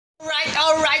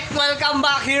Alright, welcome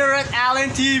back here at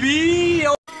Allen TV.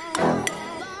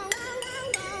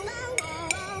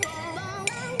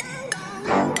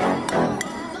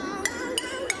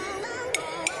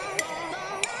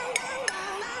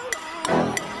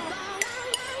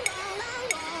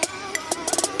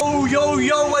 Oh,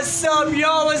 yo, what's up,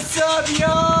 yo?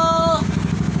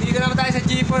 Dito naman tayo sa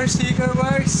G4 Sticker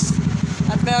Works.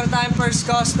 At meron tayong first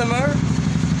customer.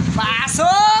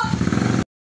 Pasok!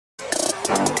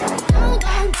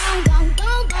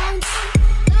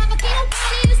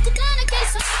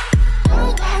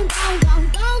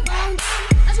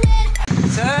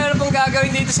 So, ano pong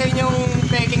gagawin dito sa inyong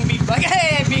peking big bike?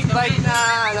 Big bike na,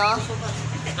 ano?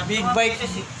 Big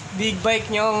bike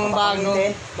nyong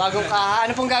bagong kaha.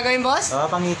 Ano pong gagawin, boss?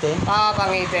 Pangitin.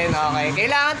 Pangitin, okay.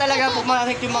 Kailangan talaga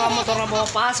pumakit yung mga motor na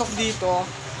pumapasok dito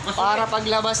para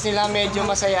paglabas nila medyo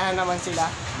masayahan naman sila.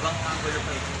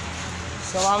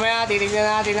 So mamaya titignan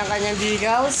natin ang kanyang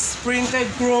decals. Printed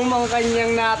chrome ang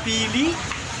kanyang napili.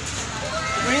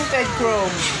 Printed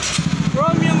chrome.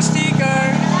 Chrome yung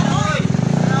sticker.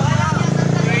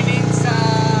 Turning sa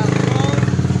chrome.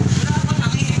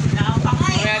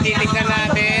 Mamaya titignan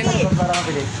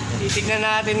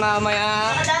natin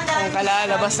mamaya ang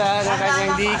kalalabasan ng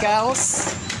kanyang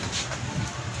decals.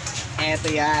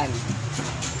 Eto yan.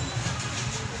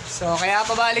 So kaya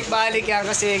pabalik-balik yan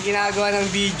kasi ginagawa ng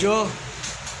video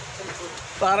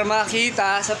para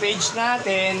makita sa page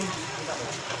natin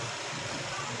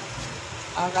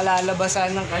ang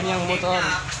kalalabasan ng kanyang motor.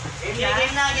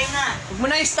 Game na. Huwag mo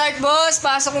na i-start, boss.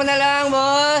 Pasok mo na lang,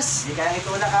 boss. Hindi kaya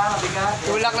itulak ha, mabigat.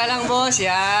 Tulak na lang, boss.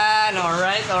 Yan.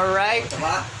 Alright.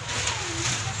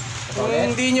 Kung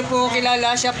hindi nyo po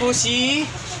kilala, siya po si...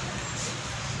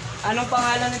 Anong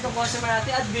pangalan nitong customer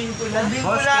natin? Advincula.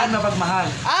 Boss Ken Mapagmahal.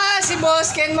 Si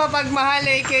Boss Ken Mapagmahal,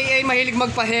 aka mahilig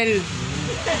magpa-hell.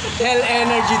 Hell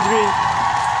Energy Drink.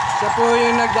 Siya po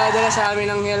yung nagdadala sa amin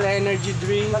ng Hell Energy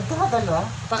Drink. Nagdadala?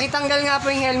 Pakitanggal nga po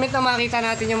yung helmet na makita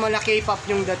natin yung mala K-pop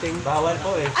yung dating. Bawal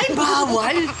po eh. Ay,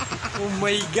 bawal? Oh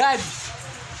my God.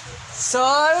 So,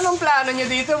 ano nung plano nyo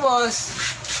dito, boss?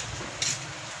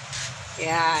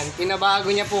 Yan, pinabago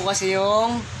niya po kasi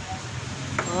yung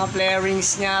mga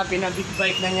flarings niya, pinabig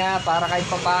bike na niya para kahit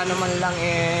paano man lang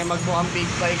magmukhang big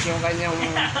bike yung kanyang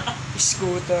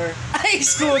scooter. Ay,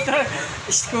 scooter!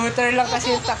 Scooter lang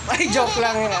kasi ay, joke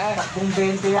lang. Takbong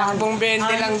 20 yan. Takbong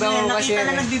 20 lang daw kasi. Nakita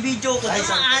na nagbibideo ko.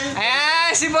 Saan?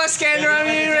 Ayan, si Boss Ken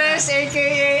Ramirez, aka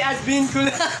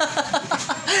Advincula.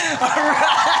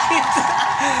 Alright!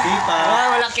 Kipa.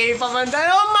 Wala kipa man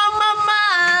tayo. Oh, mama!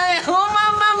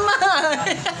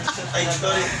 Ay,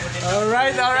 sorry.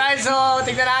 Alright. So,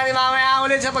 tignan natin mamaya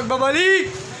ulit sa pagbabalik.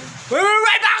 We will be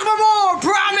right back for more!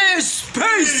 Promise!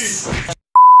 Peace!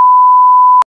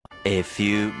 A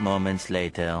few moments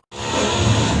later.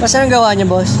 Basta ang gawa niya,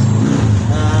 boss?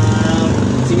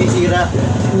 Sinisira.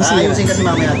 Ayusin kasi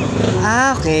mamaya to.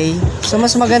 Okay. So,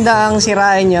 mas maganda ang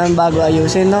sirain yan bago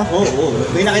ayusin, no? Oo.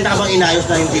 May nakita ka bang inayos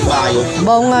na hindi pa ayos?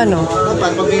 Bao nga, no?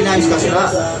 Pag inayos ka sira.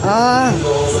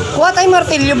 Kuha tayong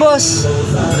martilyo, boss.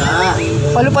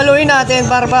 Palupaluin natin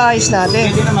para paayos natin.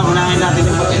 Pwede naman, unahin natin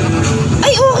yung patil.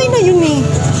 Ay, okay na yun eh.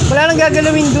 Wala nang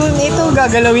gagalawin dun. Ito,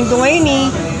 gagalawin to ngayon eh.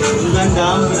 Yung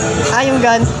Gundam. Yung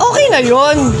gun. Okay na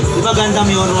yun. Di ba Gundam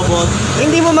yung robot?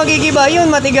 Hindi mo magigiba yun.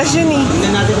 Matigas yun eh.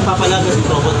 Tignan natin kung papalagas yung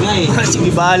robot nga eh.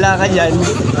 Sige, bahala ka dyan.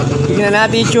 Tignan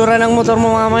natin yung tsura ng motor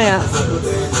mo mamaya.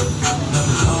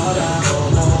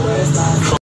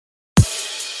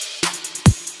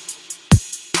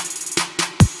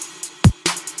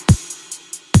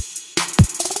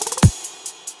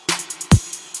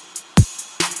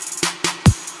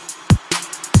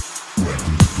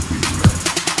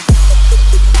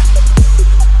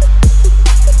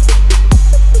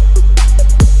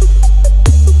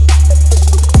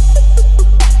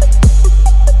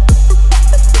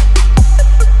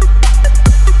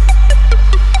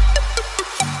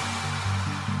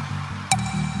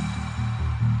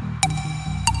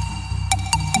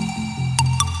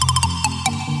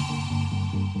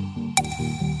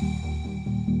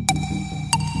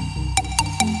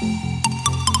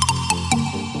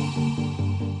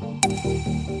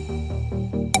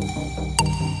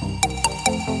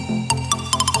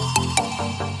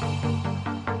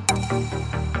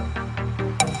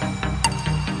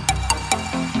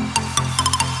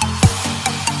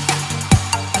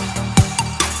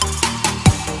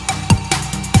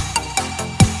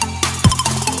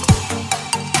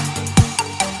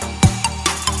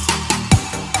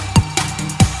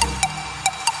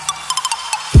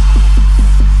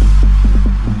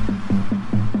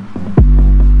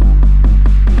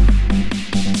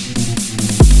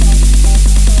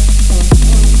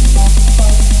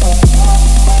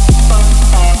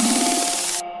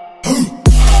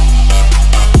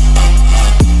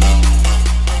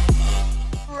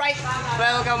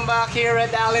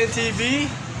 and Allen TV.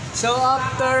 So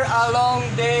after a long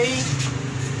day,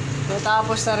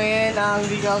 natapos na rin ang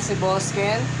decals si Boss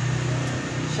Ken.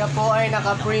 Siya po ay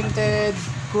naka-printed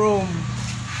chrome.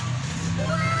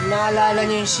 Naalala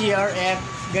niyo yung CRF,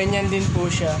 ganyan din po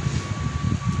siya.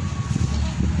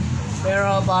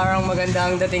 Pero parang maganda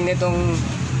ang dating nitong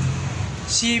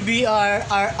CBR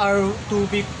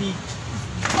RR250.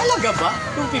 Talaga ba?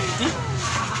 250?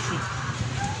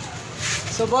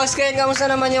 So Boss Ken, kamusta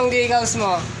naman yung decals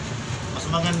mo? Mas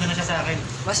maganda na siya sa akin.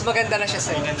 Mas maganda na siya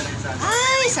sa'yo. Maganda na siya sa akin.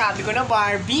 Ay, sabi ko na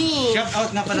Barbie. Shout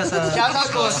out nga pala sa... Shoutout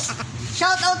po.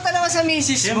 Shoutout pa naman sa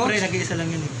misis mo. Siyempre, nag-iisa lang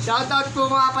yun eh. Shoutout po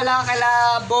nga pala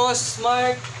kala Boss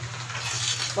Mark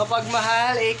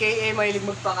Mapagmahal, aka Mahilig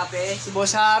Magpakape. Si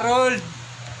Boss Harold.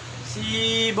 Si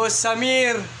Boss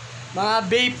Samir. Mga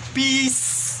Babe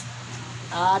Peace.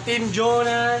 Team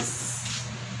Jonas.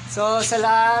 So sa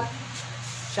lahat,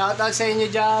 shoutout sa inyo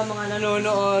dyan, mga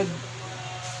nanonood.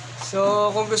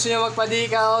 So kung gusto nyo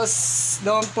magpa-decals,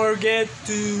 don't forget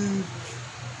to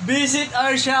visit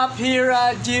our shop here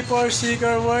at G4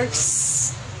 Sticker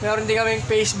Works. Meron din kaming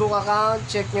Facebook account,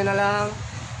 check nyo na lang.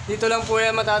 Dito lang po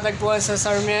yan matatagpuan sa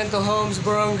Sarmiento Homes,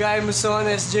 Barangay Muson,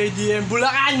 SJDM,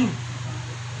 Bulacan!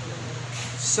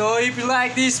 So if you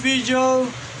like this video,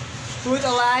 put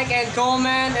a like and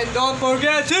comment, and don't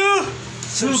forget to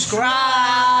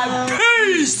subscribe!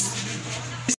 Peace!